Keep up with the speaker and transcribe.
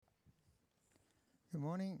Good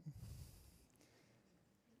morning.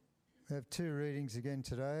 We have two readings again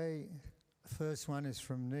today. The first one is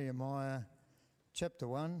from Nehemiah chapter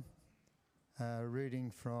 1, reading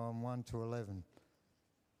from 1 to 11.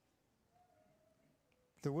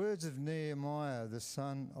 The words of Nehemiah, the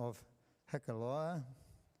son of Hakaliah.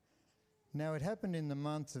 Now it happened in the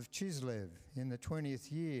month of Chislev, in the 20th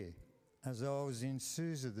year, as I was in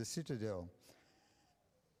Susa the citadel,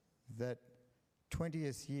 that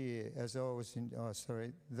 20th year as I was in,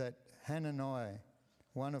 that Hanani,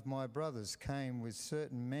 one of my brothers, came with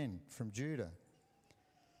certain men from Judah.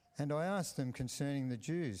 And I asked them concerning the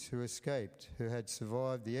Jews who escaped, who had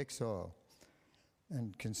survived the exile,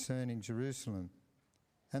 and concerning Jerusalem.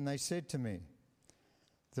 And they said to me,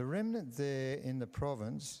 the remnant there in the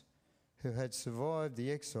province who had survived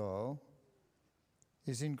the exile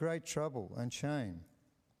is in great trouble and shame.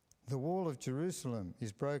 The wall of Jerusalem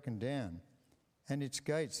is broken down, and its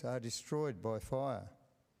gates are destroyed by fire.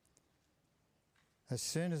 As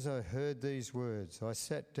soon as I heard these words, I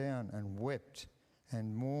sat down and wept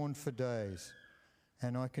and mourned for days,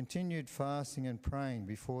 and I continued fasting and praying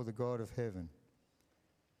before the God of heaven.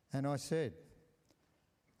 And I said,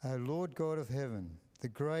 O Lord God of heaven, the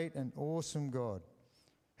great and awesome God,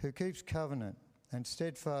 who keeps covenant and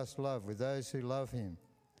steadfast love with those who love him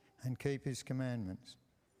and keep his commandments,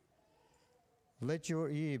 let your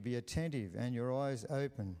ear be attentive and your eyes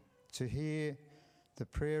open to hear the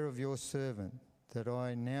prayer of your servant that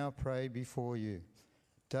I now pray before you,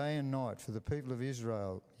 day and night for the people of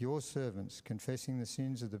Israel, your servants, confessing the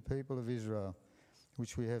sins of the people of Israel,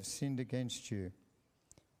 which we have sinned against you.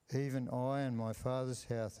 Even I and my father's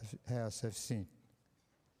house have sinned.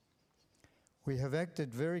 We have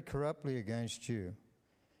acted very corruptly against you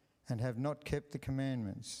and have not kept the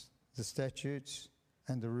commandments, the statutes,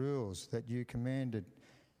 and the rules that you commanded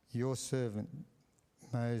your servant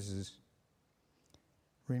Moses.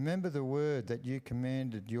 Remember the word that you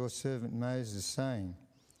commanded your servant Moses, saying,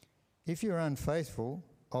 if you are unfaithful,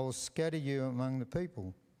 I will scatter you among the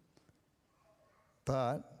people.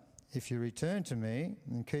 But if you return to me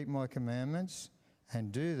and keep my commandments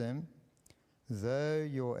and do them, though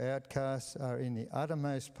your outcasts are in the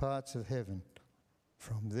uttermost parts of heaven,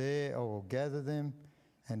 from there I will gather them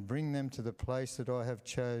and bring them to the place that I have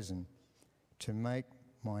chosen to make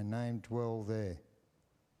my name dwell there.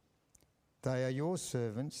 They are your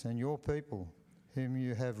servants and your people, whom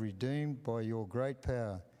you have redeemed by your great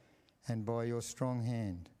power and by your strong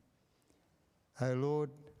hand. O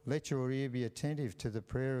Lord, let your ear be attentive to the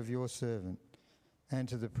prayer of your servant and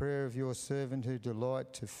to the prayer of your servant who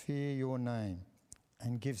delight to fear your name,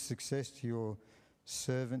 and give success to your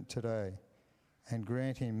servant today, and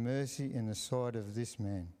grant him mercy in the sight of this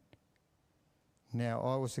man. Now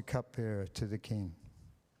I was a cupbearer to the king.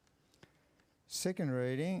 Second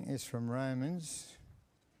reading is from Romans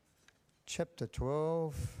chapter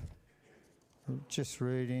 12, just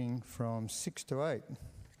reading from 6 to 8.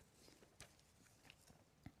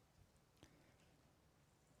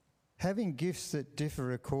 Having gifts that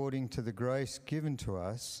differ according to the grace given to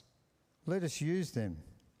us, let us use them.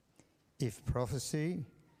 If prophecy,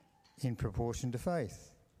 in proportion to faith.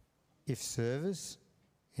 If service,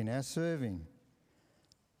 in our serving.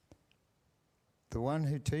 The one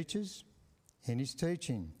who teaches, in his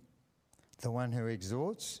teaching. The one who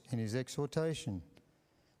exhorts, in his exhortation.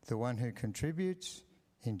 The one who contributes,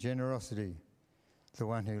 in generosity. The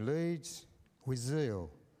one who leads, with zeal.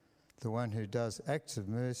 The one who does acts of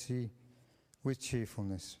mercy, with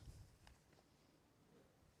cheerfulness.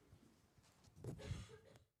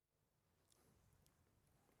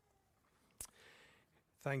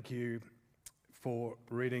 Thank you for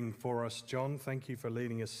reading for us, John. Thank you for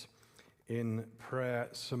leading us in prayer,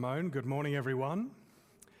 Simone. Good morning, everyone.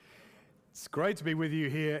 It's great to be with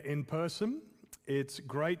you here in person. It's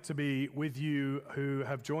great to be with you who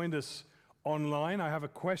have joined us online. I have a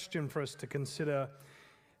question for us to consider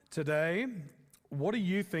today. What do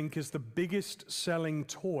you think is the biggest selling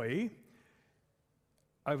toy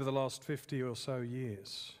over the last 50 or so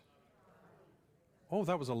years? Oh,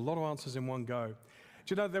 that was a lot of answers in one go.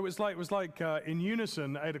 Do you know, it was like in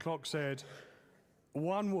unison, 8 o'clock said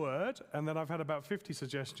one word, and then I've had about 50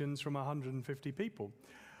 suggestions from 150 people.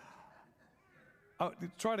 Oh,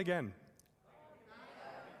 try it again.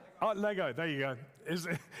 Oh, Lego, there you go.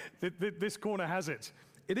 This corner has it.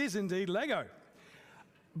 It is indeed Lego.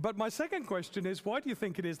 But my second question is, why do you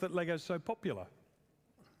think it is that Lego is so popular?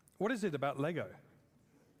 What is it about Lego?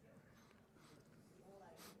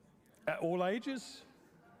 At all ages?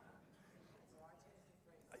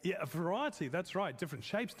 Yeah, a variety, that's right. Different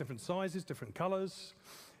shapes, different sizes, different colors.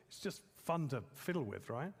 It's just fun to fiddle with,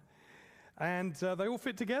 right? And they all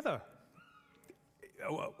fit together.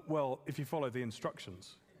 Well, if you follow the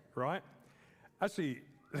instructions, right? Actually,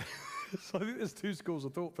 so I think there's two schools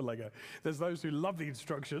of thought for Lego. There's those who love the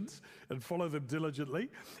instructions and follow them diligently.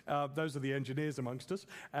 Those are the engineers amongst us.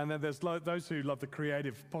 And then there's those who love the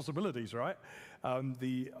creative possibilities, right?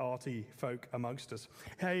 The arty folk amongst us.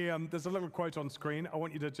 Hey, there's a little quote on screen. I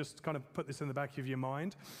want you to just kind of put this in the back of your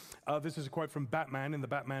mind. This is a quote from Batman in the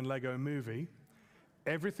Batman Lego movie.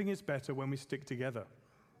 Everything is better when we stick together.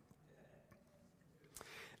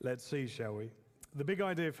 Let's see, shall we? The big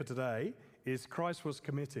idea for today is Christ was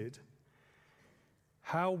committed.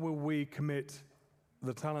 How will we commit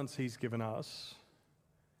the talents he's given us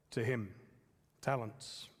to him?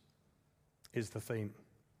 Talents is the theme.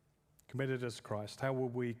 Committed as Christ. How will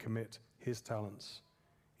we commit his talents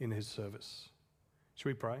in his service? Should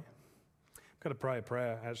we pray? I'm going to pray a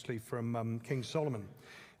prayer actually from King Solomon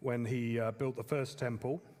when he built the first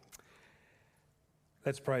temple.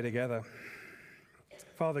 Let's pray together.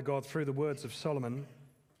 Father God, through the words of Solomon,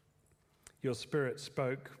 your Spirit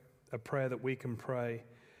spoke a prayer that we can pray.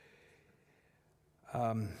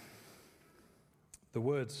 The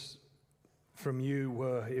words from you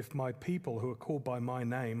were, if my people who are called by my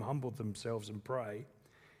name humble themselves and pray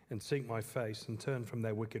and seek my face and turn from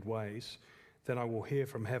their wicked ways, then I will hear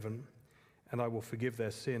from heaven and I will forgive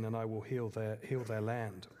their sin and I will heal their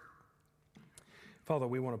land. Father,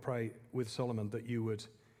 we want to pray with Solomon that you would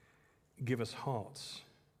give us hearts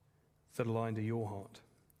that align to your heart,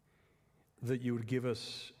 that you would give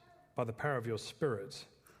us, by the power of your Spirit,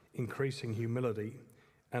 increasing humility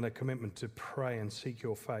and a commitment to pray and seek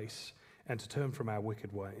your face and to turn from our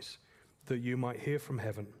wicked ways, that you might hear from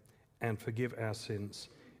heaven and forgive our sins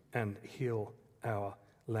and heal our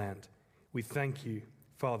land. We thank you,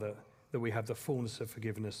 Father, that we have the fullness of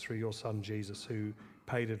forgiveness through your Son, Jesus, who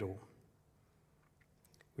paid it all.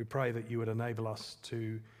 We pray that you would enable us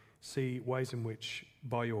to see ways in which,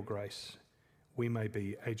 by your grace, we may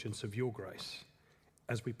be agents of your grace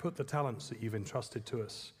as we put the talents that you've entrusted to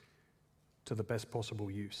us to the best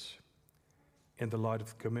possible use in the light of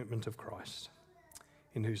the commitment of Christ,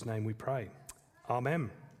 in whose name we pray.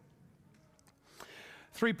 Amen.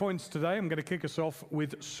 3 points today. I'm going to kick us off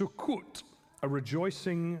with Sukkot, a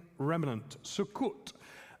rejoicing remnant. Sukkot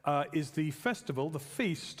is the festival, the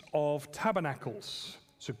Feast of Tabernacles.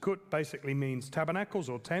 Sukkot basically means tabernacles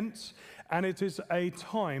or tents, and it is a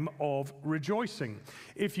time of rejoicing.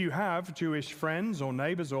 If you have Jewish friends or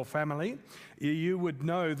neighbors or family, you would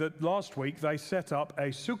know that last week they set up a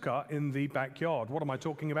sukkah in the backyard. What am I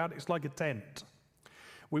talking about? It's like a tent.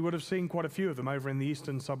 We would have seen quite a few of them over in the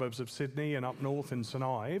eastern suburbs of Sydney and up north in St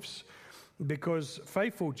Ives, because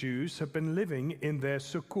faithful Jews have been living in their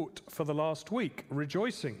Sukkot for the last week,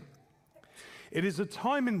 rejoicing. It is a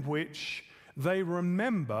time in which they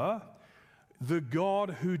remember the God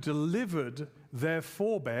who delivered their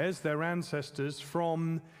forebears, their ancestors,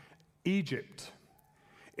 from Egypt.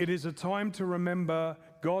 It is a time to remember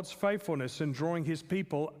God's faithfulness in drawing his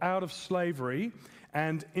people out of slavery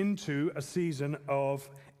and into a season of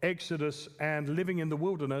exodus and living in the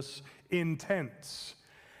wilderness in tents.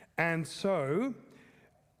 And so,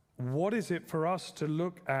 what is it for us to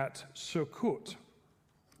look at Sukkot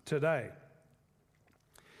today?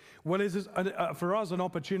 Well, it is for us an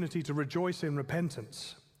opportunity to rejoice in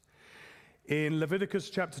repentance. In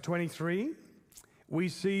Leviticus chapter 23, we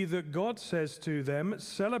see that God says to them,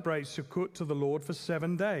 celebrate Sukkot to the Lord for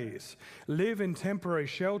 7 days. Live in temporary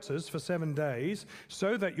shelters for 7 days,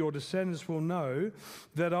 so that your descendants will know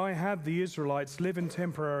that I had the Israelites live in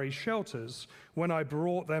temporary shelters when I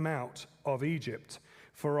brought them out of Egypt,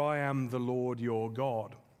 for I am the Lord your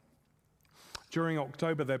God. During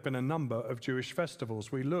October, there have been a number of Jewish festivals.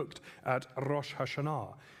 We looked at Rosh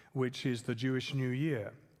Hashanah, which is the Jewish New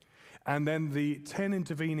Year. And then the 10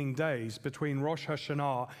 intervening days between Rosh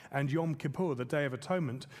Hashanah and Yom Kippur, the Day of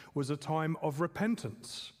Atonement, was a time of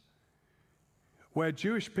repentance, where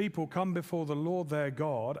Jewish people come before the Lord their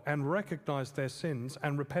God and recognize their sins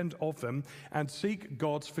and repent of them and seek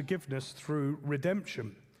God's forgiveness through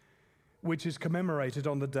redemption, which is commemorated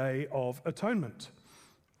on the Day of Atonement.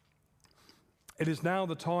 It is now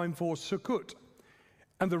the time for Sukkot.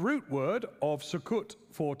 And the root word of Sukkot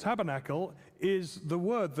for tabernacle is the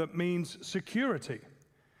word that means security.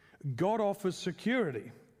 God offers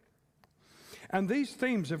security. And these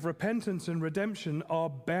themes of repentance and redemption are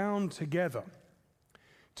bound together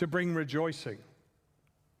to bring rejoicing.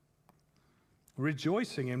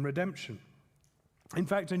 Rejoicing in redemption. In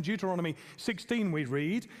fact, in Deuteronomy 16, we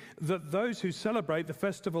read that those who celebrate the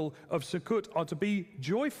festival of Sukkot are to be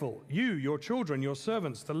joyful. You, your children, your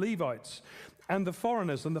servants, the Levites, and the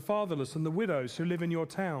foreigners and the fatherless and the widows who live in your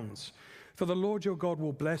towns. For the Lord your God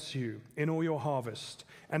will bless you in all your harvest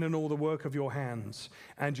and in all the work of your hands,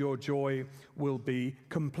 and your joy will be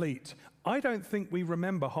complete. I don't think we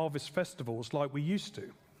remember harvest festivals like we used to.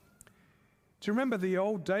 Do you remember the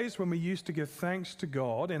old days when we used to give thanks to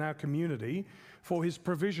God in our community for his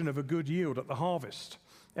provision of a good yield at the harvest?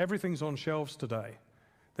 Everything's on shelves today.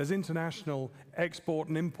 There's international export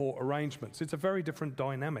and import arrangements. It's a very different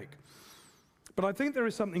dynamic. But I think there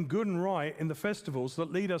is something good and right in the festivals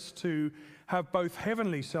that lead us to have both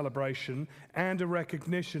heavenly celebration and a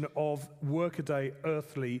recognition of workaday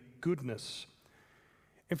earthly goodness.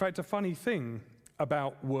 In fact, a funny thing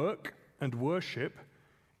about work and worship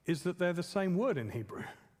is that they're the same word in Hebrew.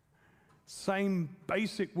 Same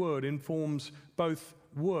basic word informs both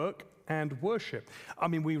work and worship. I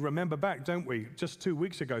mean, we remember back, don't we, just 2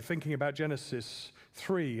 weeks ago, thinking about Genesis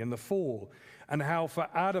 3 and the fall, and how for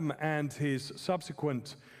Adam and his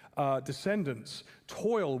subsequent descendants,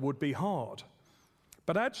 toil would be hard.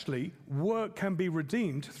 But actually, work can be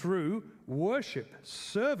redeemed through worship.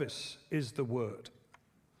 Service is the word.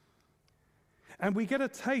 And we get a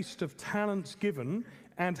taste of talents given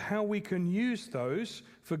and how we can use those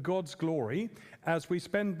for God's glory as we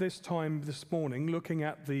spend this time this morning looking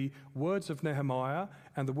at the words of Nehemiah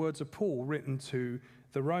and the words of Paul written to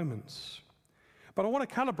the Romans. But I want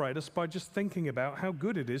to calibrate us by just thinking about how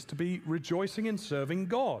good it is to be rejoicing in serving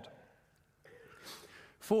God.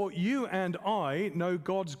 For you and I know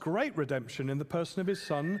God's great redemption in the person of his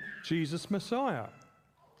Son, Jesus Messiah.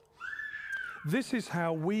 This is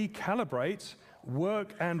how we calibrate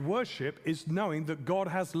work and worship, is knowing that God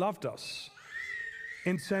has loved us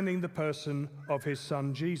in sending the person of his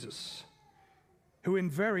Son Jesus, who in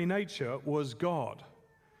very nature was God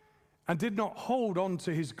and did not hold on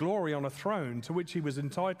to his glory on a throne to which he was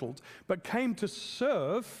entitled, but came to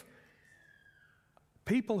serve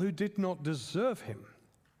people who did not deserve him.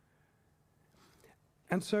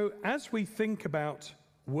 And so as we think about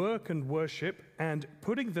work and worship and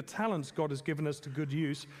putting the talents God has given us to good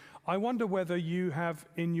use, I wonder whether you have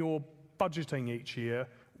in your budgeting each year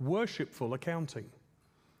worshipful accounting.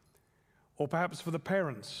 Or perhaps for the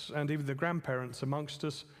parents and even the grandparents amongst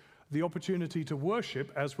us, the opportunity to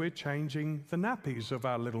worship as we're changing the nappies of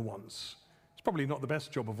our little ones. It's probably not the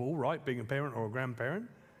best job of all, right, being a parent or a grandparent.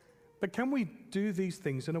 But can we do these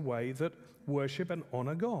things in a way that worship and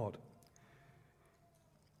honor God?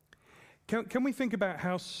 Can we think about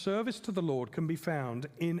how service to the Lord can be found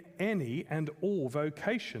in any and all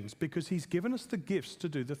vocations, because he's given us the gifts to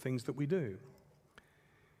do the things that we do?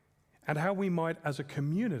 And how we might, as a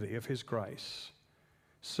community of his grace,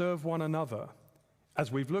 serve one another, as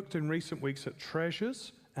we've looked in recent weeks at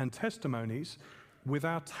treasures and testimonies, with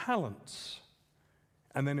our talents,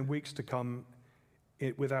 and then in weeks to come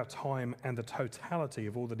with our time and the totality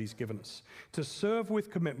of all that he's given us, to serve with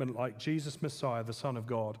commitment like Jesus Messiah, the Son of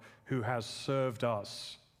God, who has served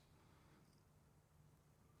us.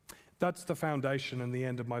 That's the foundation and the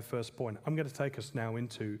end of my first point. I'm going to take us now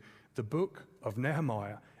into the book of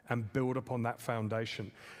Nehemiah and build upon that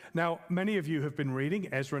foundation. Now, many of you have been reading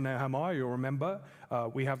Ezra and Nehemiah. You'll remember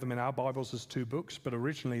we have them in our Bibles as 2 books, but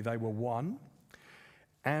originally they were 1.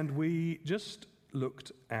 And we just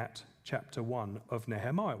looked at chapter 1 of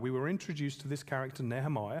Nehemiah. We were introduced to this character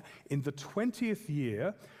Nehemiah in the 20th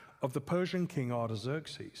year of the Persian king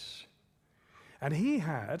Artaxerxes. And he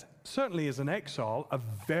had, certainly as an exile, a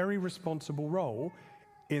very responsible role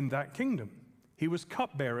in that kingdom. He was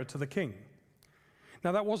cupbearer to the king.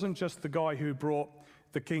 Now, that wasn't just the guy who brought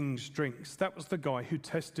the king's drinks. That was the guy who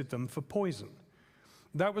tested them for poison.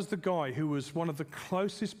 That was the guy who was one of the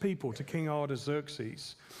closest people to King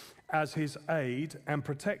Artaxerxes as his aide and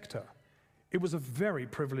protector. It was a very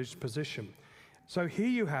privileged position. So here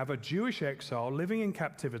you have a Jewish exile living in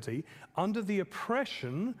captivity under the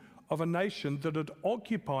oppression of a nation that had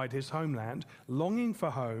occupied his homeland, longing for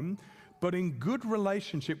home, but in good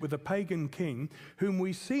relationship with a pagan king, whom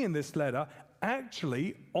we see in this letter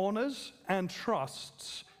actually honors and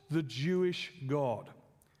trusts the Jewish God.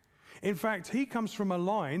 In fact, he comes from a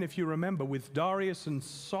line, if you remember, with Darius and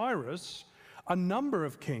Cyrus, a number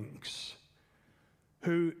of kings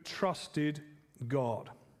who trusted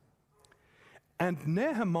God. And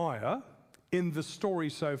Nehemiah, in the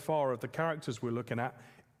story so far of the characters we're looking at,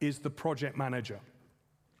 is the project manager.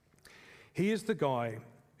 He is the guy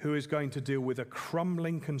who is going to deal with a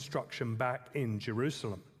crumbling construction back in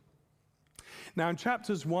Jerusalem. Now, in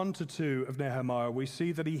chapters 1 to 2 of Nehemiah, we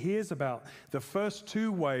see that he hears about the first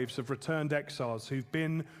 2 waves of returned exiles who've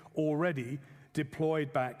been already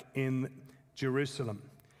deployed back in Jerusalem.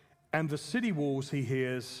 And the city walls, he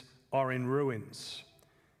hears, are in ruins.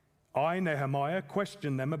 I, Nehemiah,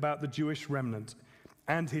 questioned them about the Jewish remnant,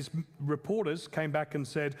 And his reporters came back and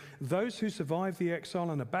said, those who survived the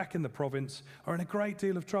exile and are back in the province are in a great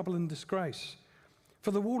deal of trouble and disgrace.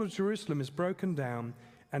 For the wall of Jerusalem is broken down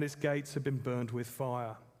and its gates have been burned with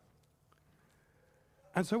fire.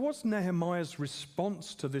 And so what's Nehemiah's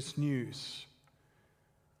response to this news?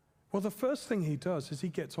 Well, the first thing he does is he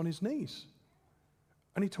gets on his knees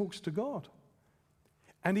and he talks to God.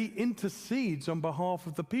 And he intercedes on behalf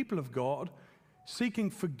of the people of God, seeking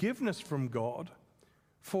forgiveness from God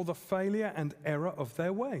for the failure and error of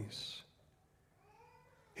their ways.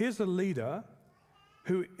 Here's a leader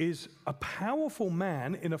who is a powerful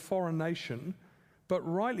man in a foreign nation, but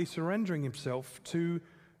rightly surrendering himself to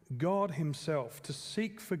God himself to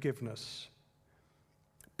seek forgiveness.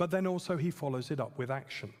 But then also he follows it up with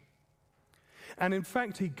action. And in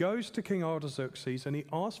fact, he goes to King Artaxerxes and he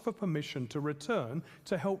asks for permission to return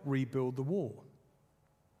to help rebuild the wall.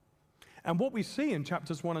 And what we see in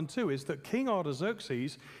chapters 1 and 2 is that King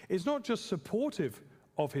Artaxerxes is not just supportive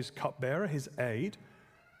of his cupbearer, his aide,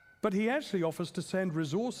 but he actually offers to send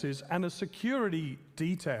resources and a security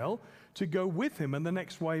detail to go with him and the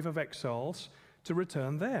next wave of exiles to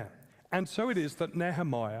return there. And so it is that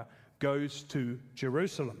Nehemiah goes to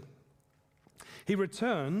Jerusalem. He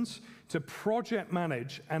returns to project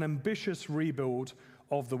manage an ambitious rebuild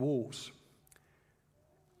of the walls.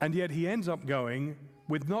 And yet he ends up going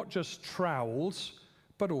with not just trowels,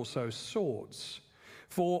 but also swords.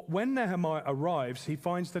 For when Nehemiah arrives, he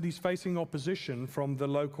finds that he's facing opposition from the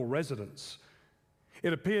local residents.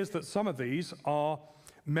 It appears that some of these are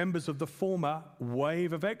members of the former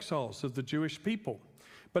wave of exiles of the Jewish people,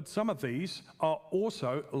 but some of these are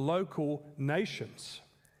also local nations.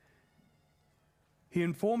 He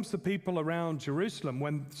informs the people around Jerusalem,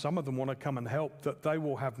 when some of them want to come and help, that they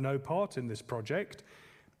will have no part in this project.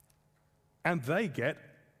 And they get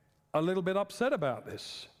a little bit upset about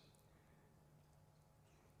this,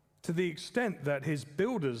 to the extent that his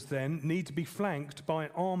builders then need to be flanked by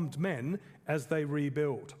armed men as they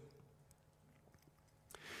rebuild.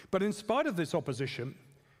 But in spite of this opposition,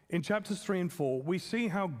 in chapters 3 and 4, we see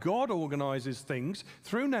how God organizes things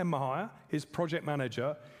through Nehemiah, his project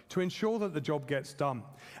manager, to ensure that the job gets done.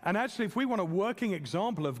 And actually, if we want a working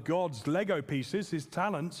example of God's Lego pieces, his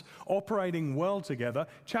talents, operating well together,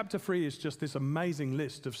 chapter 3 is just this amazing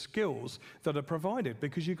list of skills that are provided,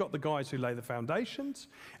 because you've got the guys who lay the foundations,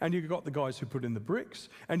 and you've got the guys who put in the bricks,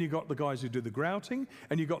 and you've got the guys who do the grouting,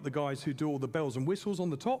 and you've got the guys who do all the bells and whistles on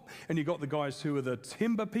the top, and you've got the guys who are the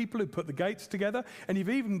timber people who put the gates together, and you've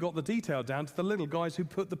even got the detail down to the little guys who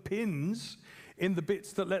put the pins in the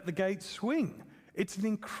bits that let the gates swing. It's an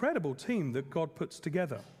incredible team that God puts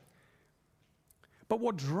together. But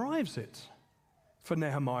what drives it for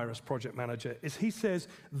Nehemiah as project manager is he says,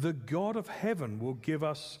 the God of heaven will give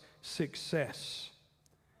us success.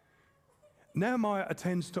 Nehemiah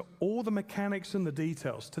attends to all the mechanics and the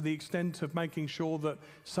details, to the extent of making sure that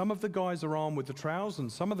some of the guys are armed with the trowels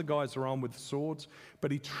and some of the guys are armed with the swords,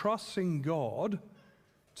 but he trusts in God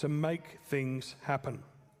to make things happen.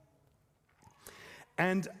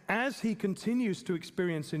 And as he continues to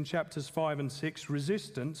experience in chapters 5 and 6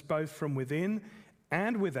 resistance, both from within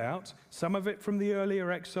and without, some of it from the earlier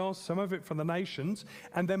exiles, some of it from the nations,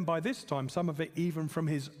 and then by this time, some of it even from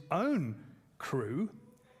his own crew,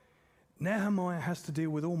 Nehemiah has to deal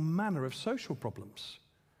with all manner of social problems.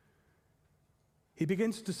 He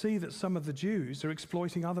begins to see that some of the Jews are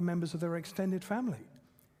exploiting other members of their extended family.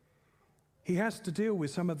 He has to deal with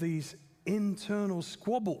some of these internal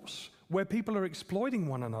squabbles where people are exploiting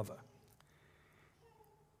one another.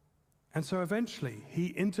 And so eventually he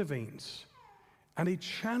intervenes and he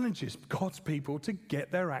challenges God's people to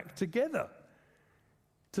get their act together,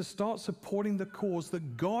 to start supporting the cause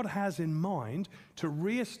that God has in mind to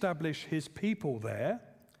reestablish his people there.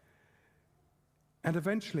 And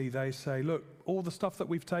eventually they say, look, all the stuff that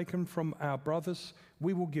we've taken from our brothers,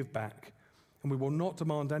 we will give back, and we will not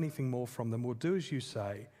demand anything more from them. We'll do as you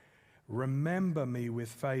say. Remember me with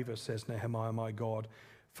favor, says Nehemiah, my God,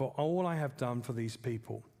 for all I have done for these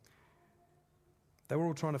people. They were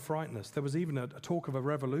all trying to frighten us. There was even a talk of a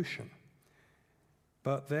revolution.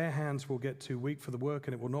 But their hands will get too weak for the work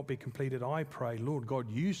and it will not be completed. I pray, Lord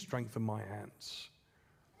God, you strengthen my hands.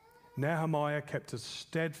 Nehemiah kept a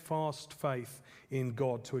steadfast faith in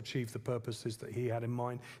God to achieve the purposes that he had in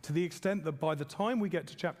mind, to the extent that by the time we get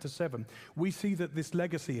to chapter 7, we see that this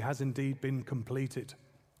legacy has indeed been completed.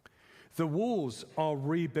 The walls are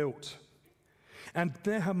rebuilt. And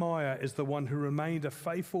Nehemiah is the one who remained a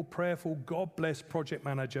faithful, prayerful, God-blessed project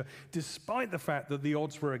manager, despite the fact that the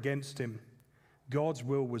odds were against him. God's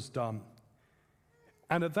will was done.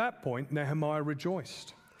 And at that point, Nehemiah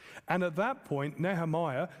rejoiced. And at that point,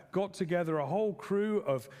 Nehemiah got together a whole crew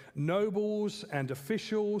of nobles and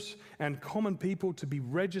officials and common people to be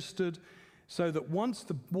registered, so that once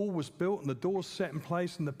the wall was built and the doors set in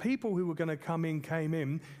place and the people who were going to come in came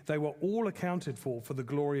in, they were all accounted for the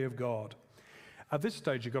glory of God. At this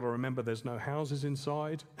stage, you've got to remember there's no houses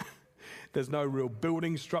inside. There's no real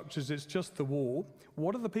building structures. It's just the wall.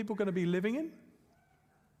 What are the people going to be living in?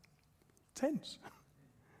 Tents.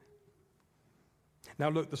 Now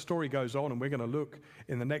look, the story goes on, and we're going to look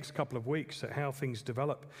in the next couple of weeks at how things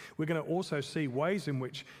develop. We're going to also see ways in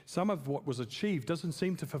which some of what was achieved doesn't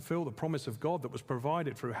seem to fulfill the promise of God that was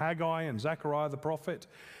provided through Haggai and Zechariah the prophet,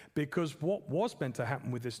 because what was meant to happen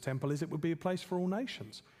with this temple is it would be a place for all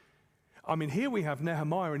nations. I mean, here we have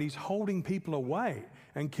Nehemiah, and he's holding people away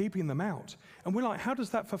and keeping them out. And we're like, how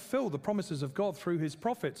does that fulfill the promises of God through his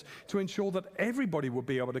prophets to ensure that everybody would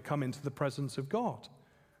be able to come into the presence of God?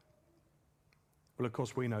 Well, of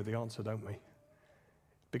course, we know the answer, don't we?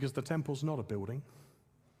 Because the temple's not a building.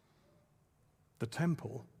 The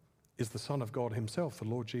temple is the Son of God himself, the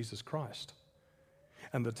Lord Jesus Christ.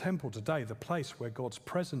 And the temple today, the place where God's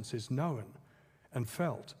presence is known and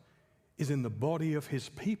felt, is in the body of his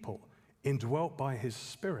people, indwelt by his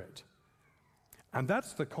Spirit. And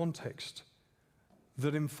that's the context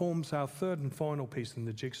that informs our third and final piece in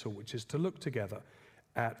the jigsaw, which is to look together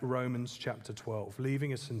at Romans chapter 12,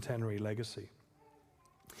 leaving a centenary legacy.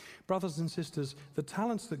 Brothers and sisters, the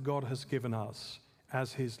talents that God has given us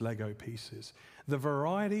as his Lego pieces, the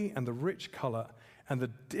variety and the rich color and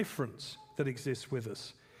the difference that exists with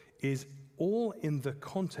us is all in the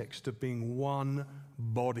context of being one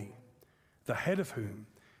body, the head of whom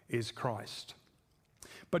is Christ.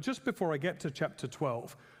 But just before I get to chapter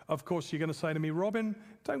 12, of course, you're going to say to me, Robin,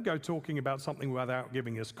 don't go talking about something without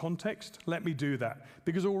giving us context. Let me do that,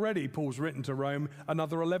 because already Paul's written to Rome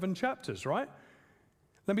another 11 chapters, right?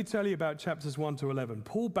 Let me tell you about chapters 1 to 11.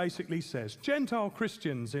 Paul basically says, Gentile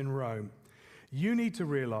Christians in Rome, you need to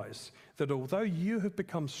realize that although you have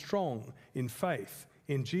become strong in faith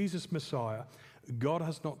in Jesus Messiah, God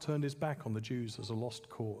has not turned his back on the Jews as a lost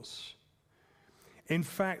cause. In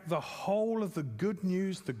fact, the whole of the good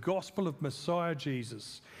news, the gospel of Messiah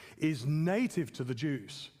Jesus, is native to the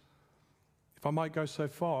Jews. If I might go so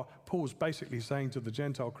far, Paul's basically saying to the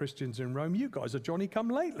Gentile Christians in Rome, you guys are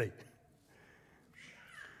Johnny-come-lately.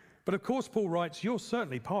 But of course, Paul writes, you're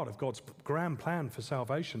certainly part of God's grand plan for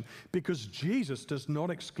salvation, because Jesus does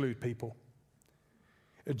not exclude people.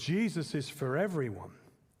 Jesus is for everyone.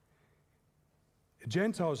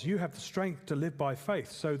 Gentiles, you have the strength to live by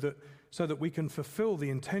faith so that we can fulfill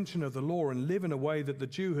the intention of the law and live in a way that the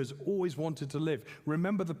Jew has always wanted to live.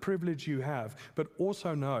 Remember the privilege you have, but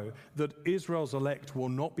also know that Israel's elect will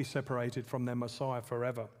not be separated from their Messiah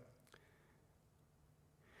forever.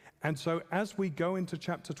 And so as we go into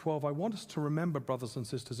chapter 12, I want us to remember, brothers and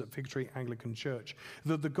sisters at Fig Tree Anglican Church,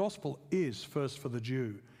 that the gospel is first for the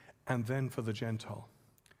Jew and then for the Gentile.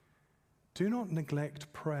 Do not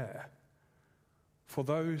neglect prayer for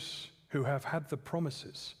those who have had the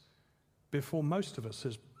promises before most of us,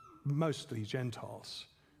 as mostly Gentiles,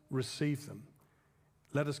 receive them.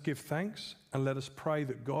 Let us give thanks and let us pray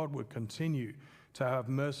that God would continue to have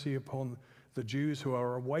mercy upon the Jews who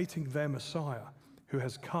are awaiting their Messiah, who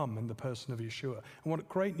has come in the person of Yeshua. And what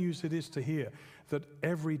great news it is to hear that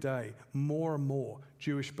every day more and more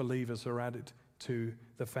Jewish believers are added to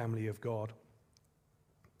the family of God.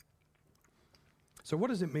 So what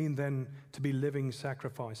does it mean then to be living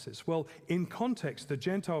sacrifices? Well, in context, the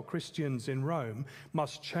Gentile Christians in Rome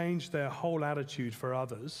must change their whole attitude for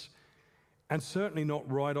others, and certainly not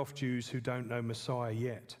write off Jews who don't know Messiah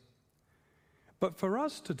yet. But for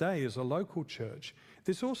us today as a local church,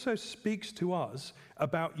 this also speaks to us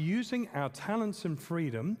about using our talents and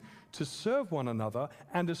freedom to serve one another,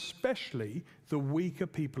 and especially the weaker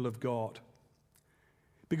people of God.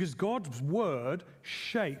 Because God's word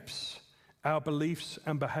shapes our beliefs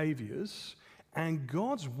and behaviors, and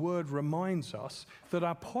God's word reminds us that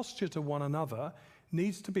our posture to one another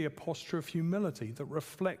needs to be a posture of humility that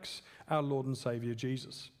reflects our Lord and Savior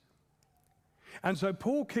Jesus. And so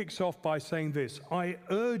Paul kicks off by saying this, I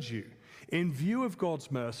urge you, in view of God's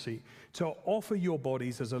mercy, to offer your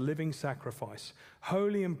bodies as a living sacrifice,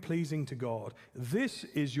 holy and pleasing to God. This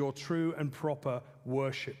is your true and proper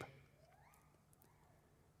worship.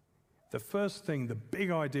 The first thing, the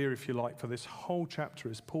big idea, if you like, for this whole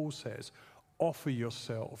chapter is Paul says, offer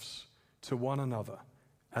yourselves to one another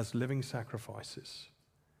as living sacrifices.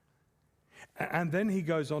 And then he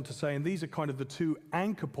goes on to say, and these are kind of the two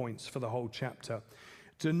anchor points for the whole chapter,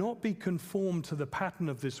 Do not be conformed to the pattern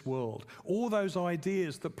of this world. All those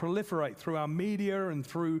ideas that proliferate through our media and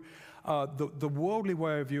through the worldly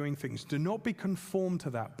way of viewing things. Do not be conformed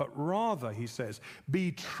to that, but rather, he says,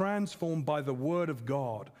 be transformed by the word of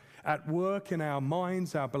God, at work in our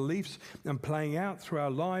minds, our beliefs, and playing out through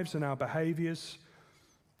our lives and our behaviors,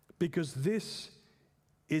 because this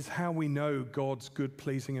is how we know God's good,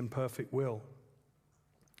 pleasing, and perfect will.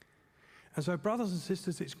 And so, brothers and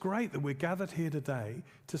sisters, it's great that we're gathered here today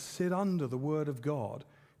to sit under the Word of God,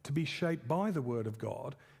 to be shaped by the Word of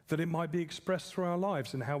God, that it might be expressed through our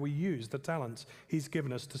lives and how we use the talents He's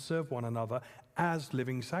given us to serve one another as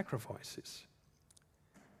living sacrifices.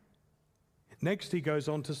 Next, he goes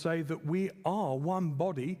on to say that we are one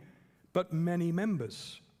body, but many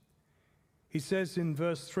members. He says in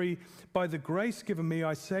verse 3, by the grace given me,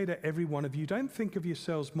 I say to every one of you, don't think of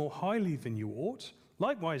yourselves more highly than you ought.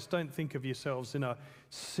 Likewise, don't think of yourselves in a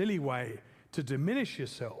silly way to diminish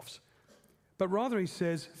yourselves. But rather, he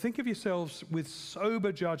says, think of yourselves with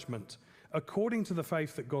sober judgment, according to the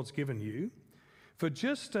faith that God's given you. For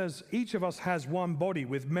just as each of us has one body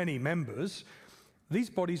with many members, these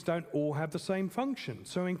bodies don't all have the same function.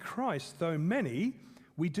 So in Christ, though many,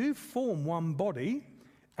 we do form one body,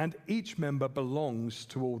 and each member belongs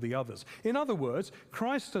to all the others. In other words,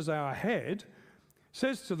 Christ as our head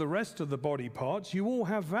says to the rest of the body parts, you all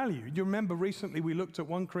have value. You remember recently we looked at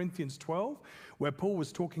 1 Corinthians 12, where Paul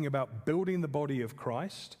was talking about building the body of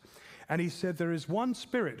Christ. And he said there is one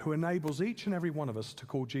Spirit who enables each and every one of us to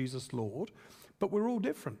call Jesus Lord, but we're all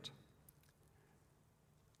different.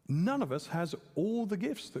 None of us has all the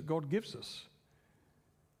gifts that God gives us,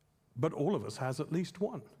 but all of us has at least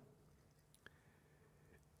one.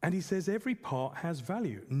 And he says every part has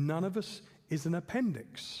value. None of us is an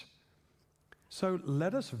appendix. So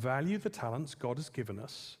let us value the talents God has given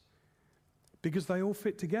us because they all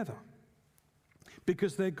fit together.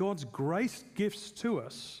 Because they're God's grace gifts to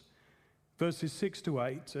us. Verses 6 to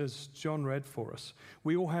 8, as John read for us,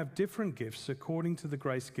 we all have different gifts according to the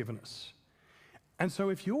grace given us. And so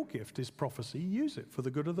if your gift is prophecy, use it for the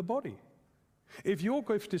good of the body. If your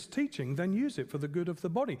gift is teaching, then use it for the good of the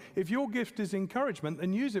body. If your gift is encouragement,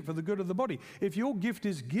 then use it for the good of the body. If your gift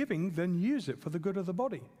is giving, then use it for the good of the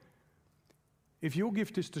body. If your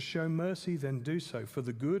gift is to show mercy, then do so for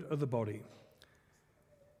the good of the body.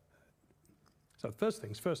 So first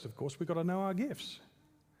things first, of course, we've got to know our gifts.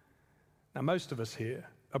 Now, most of us here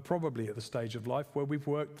are probably at the stage of life where we've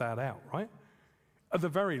worked that out, right? At the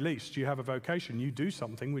very least, you have a vocation. You do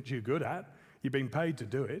something which you're good at. You've been paid to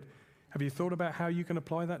do it. Have you thought about how you can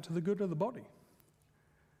apply that to the good of the body?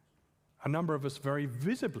 A number of us very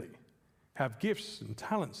visibly have gifts and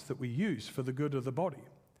talents that we use for the good of the body.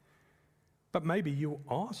 But maybe you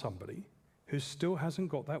are somebody who still hasn't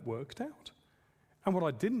got that worked out. And what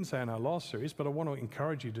I didn't say in our last series, but I want to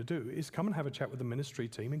encourage you to do, is come and have a chat with the ministry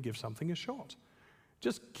team and give something a shot.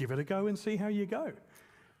 Just give it a go and see how you go.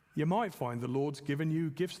 You might find the Lord's given you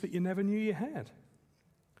gifts that you never knew you had.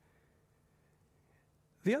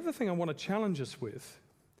 The other thing I want to challenge us with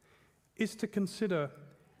is to consider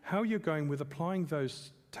how you're going with applying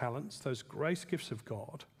those talents, those grace gifts of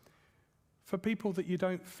God, for people that you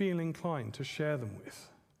don't feel inclined to share them with.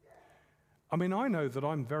 I mean, I know that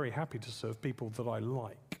I'm very happy to serve people that I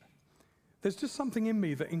like. There's just something in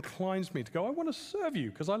me that inclines me to go, I want to serve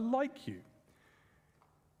you because I like you.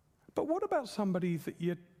 But what about somebody that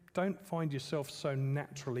you don't find yourself so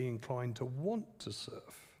naturally inclined to want to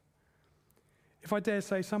serve? If I dare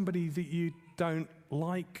say somebody that you don't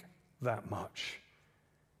like that much,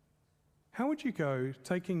 how would you go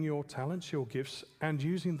taking your talents, your gifts, and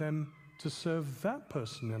using them to serve that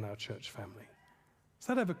person in our church family? Has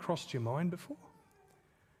that ever crossed your mind before?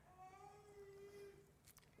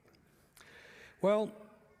 Well,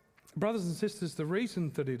 brothers and sisters, the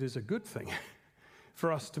reason that it is a good thing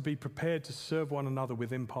for us to be prepared to serve one another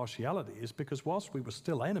with impartiality is because whilst we were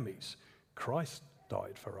still enemies, Christ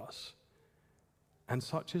died for us. And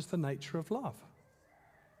such is the nature of love.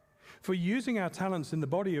 For using our talents in the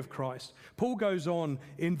body of Christ, Paul goes on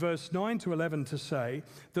in verse 9 to 11 to say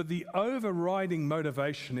that the overriding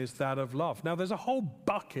motivation is that of love. Now, there's a whole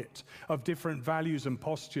bucket of different values and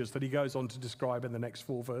postures that he goes on to describe in the next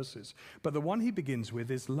 4 verses. But the one he begins with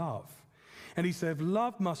is love. And he said,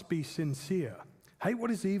 love must be sincere. Hate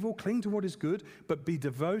what is evil, cling to what is good, but be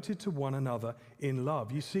devoted to one another in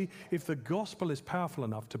love. You see, if the gospel is powerful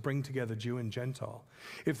enough to bring together Jew and Gentile,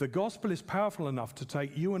 if the gospel is powerful enough to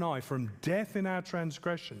take you and I from death in our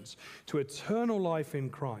transgressions to eternal life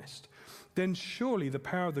in Christ, then surely the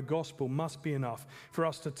power of the gospel must be enough for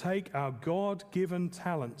us to take our God-given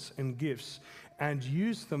talents and gifts and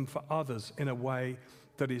use them for others in a way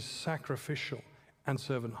that is sacrificial and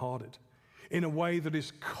servant-hearted in a way that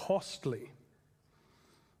is costly,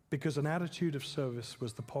 because an attitude of service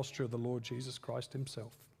was the posture of the Lord Jesus Christ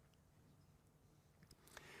himself.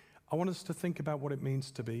 I want us to think about what it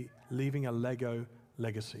means to be leaving a Lego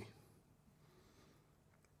legacy.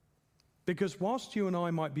 Because whilst you and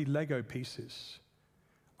I might be Lego pieces,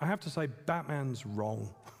 I have to say Batman's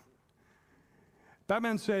wrong.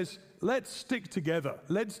 Batman says, let's stick together.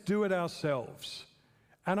 Let's do it ourselves.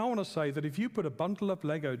 And I want to say that if you put a bundle of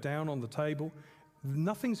Lego down on the table,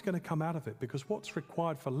 nothing's going to come out of it, because what's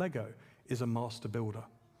required for Lego is a master builder.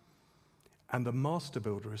 And the master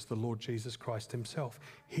builder is the Lord Jesus Christ himself.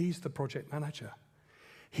 He's the project manager.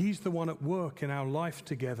 He's the one at work in our life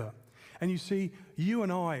together. And you see, you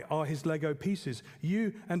and I are his Lego pieces.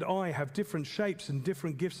 You and I have different shapes and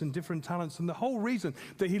different gifts and different talents. And the whole reason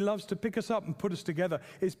that he loves to pick us up and put us together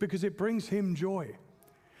is because it brings him joy.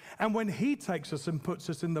 And when he takes us and puts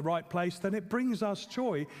us in the right place, then it brings us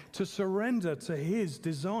joy to surrender to his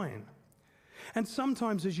design. And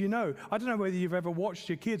sometimes, as you know, I don't know whether you've ever watched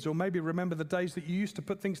your kids or maybe remember the days that you used to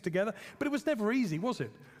put things together, but it was never easy, was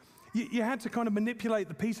it? You had to kind of manipulate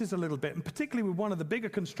the pieces a little bit, and particularly with one of the bigger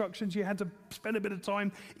constructions, you had to spend a bit of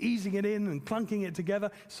time easing it in and clunking it together,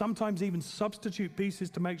 sometimes even substitute pieces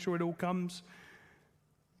to make sure it all comes.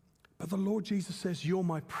 But the Lord Jesus says, you're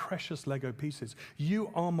my precious Lego pieces. You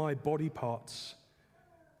are my body parts.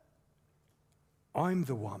 I'm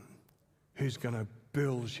the one who's going to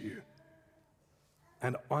build you.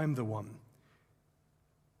 And I'm the one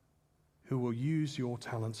who will use your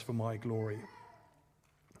talents for my glory.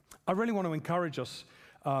 I really want to encourage us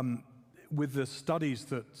with the studies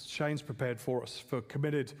that Shane's prepared for us for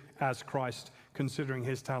Committed as Christ, considering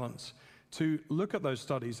his talents, to look at those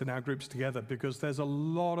studies in our groups together, because there's a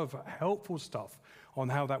lot of helpful stuff on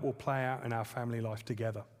how that will play out in our family life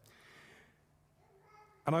together.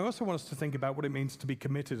 And I also want us to think about what it means to be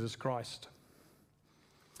committed as Christ.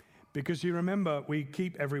 Because you remember, we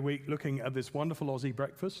keep every week looking at this wonderful Aussie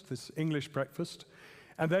breakfast, this English breakfast,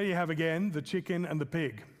 and there you have again the chicken and the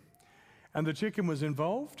pig. And the chicken was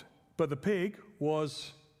involved, but the pig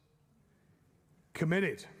was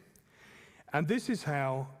committed. And this is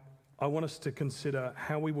how I want us to consider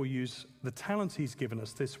how we will use the talents he's given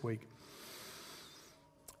us this week.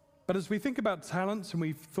 But as we think about talents, and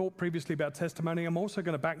we've thought previously about testimony, I'm also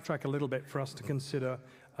going to backtrack a little bit for us to consider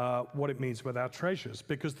what it means with our treasures.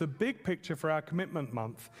 Because the big picture for our commitment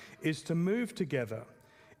month is to move together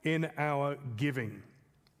in our giving.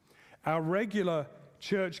 Our regular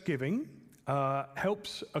church giving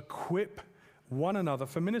helps equip one another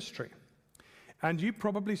for ministry. And you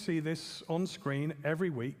probably see this on screen every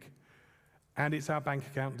week, and it's our bank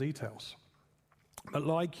account details. But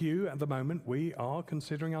like you, at the moment, we are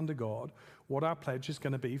considering under God what our pledge is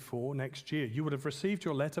going to be for next year. You would have received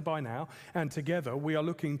your letter by now, and together we are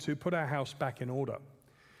looking to put our house back in order.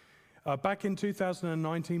 Back in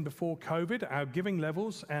 2019, before COVID, our giving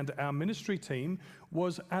levels and our ministry team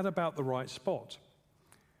was at about the right spot.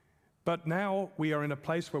 But now we are in a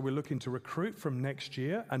place where we're looking to recruit from next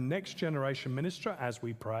year a next generation minister, as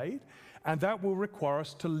we prayed, and that will require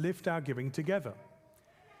us to lift our giving together.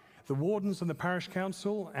 The wardens and the parish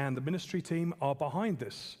council and the ministry team are behind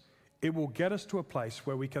this. It will get us to a place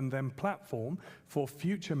where we can then platform for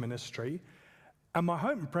future ministry. And my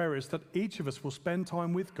hope and prayer is that each of us will spend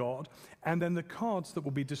time with God, and then the cards that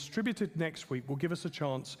will be distributed next week will give us a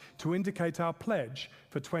chance to indicate our pledge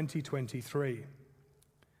for 2023.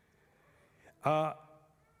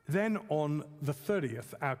 Then on the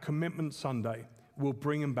 30th, our Commitment Sunday, we'll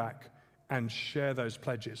bring them back and share those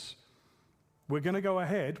pledges. We're going to go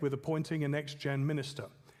ahead with appointing a next-gen minister,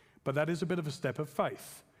 but that is a bit of a step of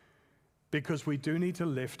faith, because we do need to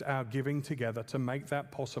lift our giving together to make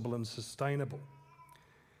that possible and sustainable.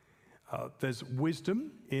 There's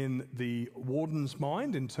wisdom in the warden's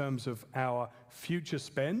mind in terms of our future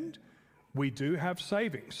spend. We do have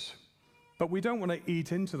savings, but we don't want to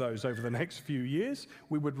eat into those over the next few years.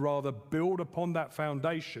 We would rather build upon that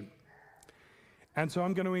foundation. And so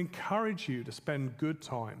I'm going to encourage you to spend good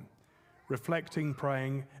time reflecting,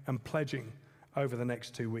 praying, and pledging over the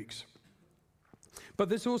next 2 weeks. But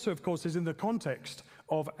this also, of course, is in the context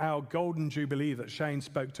of our Golden Jubilee that Shane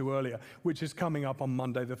spoke to earlier, which is coming up on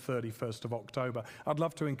Monday, the 31st of October. I'd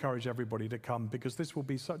love to encourage everybody to come, because this will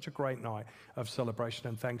be such a great night of celebration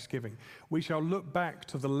and thanksgiving. We shall look back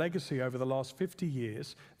to the legacy over the last 50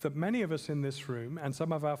 years that many of us in this room and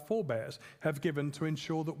some of our forebears have given to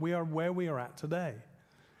ensure that we are where we are at today.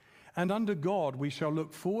 And under God, we shall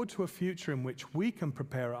look forward to a future in which we can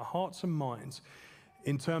prepare our hearts and minds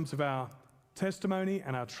in terms of our testimony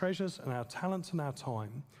and our treasures and our talents and our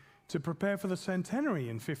time to prepare for the centenary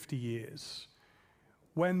in 50 years,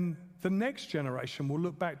 when the next generation will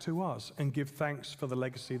look back to us and give thanks for the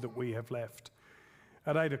legacy that we have left.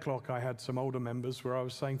 At 8 o'clock, I had some older members where I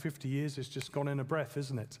was saying 50 years has just gone in a breath,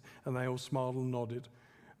 isn't it? And they all smiled and nodded.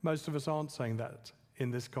 Most of us aren't saying that in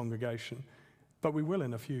this congregation, but we will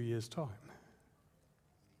in a few years' time.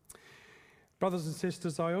 Brothers and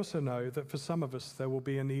sisters, I also know that for some of us there will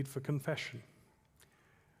be a need for confession.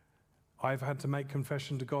 I've had to make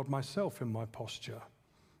confession to God myself in my posture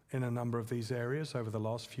in a number of these areas over the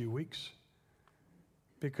last few weeks,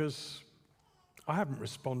 because I haven't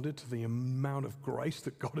responded to the amount of grace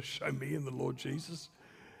that God has shown me in the Lord Jesus.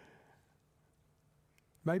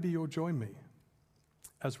 Maybe you'll join me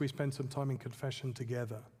as we spend some time in confession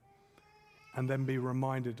together and then be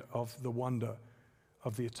reminded of the wonder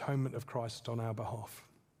of the atonement of Christ on our behalf.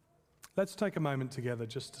 Let's take a moment together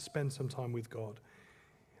just to spend some time with God,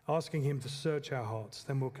 asking him to search our hearts.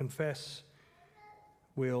 Then we'll confess,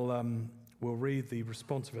 we'll read the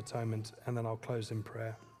response of atonement, and then I'll close in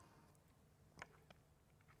prayer.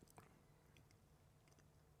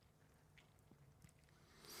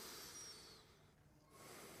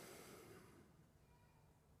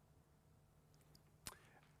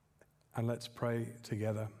 And let's pray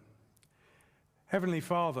together. Heavenly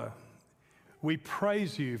Father, we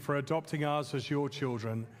praise you for adopting us as your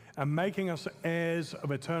children and making us heirs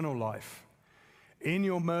of eternal life. In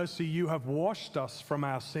your mercy, you have washed us from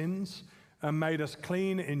our sins and made us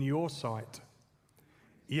clean in your sight.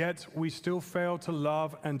 Yet we still fail to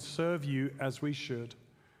love and serve you as we should.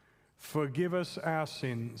 Forgive us our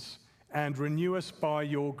sins and renew us by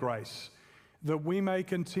your grace, that we may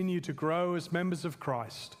continue to grow as members of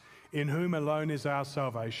Christ, in whom alone is our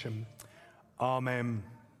salvation. Amen.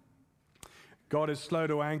 God is slow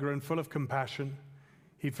to anger and full of compassion.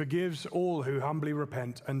 He forgives all who humbly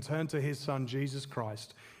repent and turn to his Son, Jesus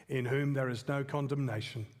Christ, in whom there is no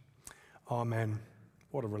condemnation. Amen.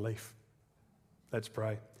 What a relief. Let's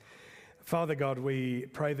pray. Father God, we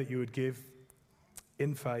pray that you would give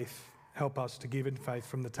in faith, help us to give in faith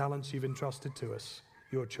from the talents you've entrusted to us,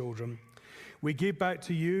 your children. We give back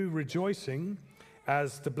to you rejoicing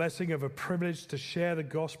as the blessing of a privilege to share the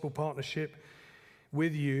gospel partnership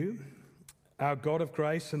with you, our God of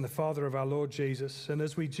grace and the Father of our Lord Jesus. And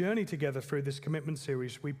as we journey together through this commitment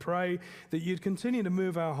series, we pray that you'd continue to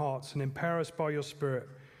move our hearts and empower us by your Spirit,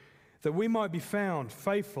 that we might be found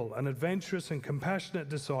faithful and adventurous and compassionate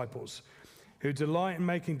disciples who delight in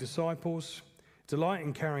making disciples, delight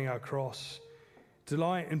in carrying our cross,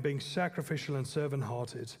 delight in being sacrificial and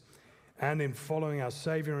servant-hearted, and in following our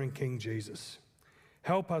Savior and King Jesus.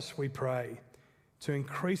 Help us, we pray, to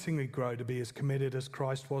increasingly grow to be as committed as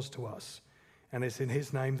Christ was to us. And it's in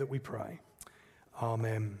his name that we pray.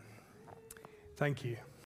 Amen. Thank you.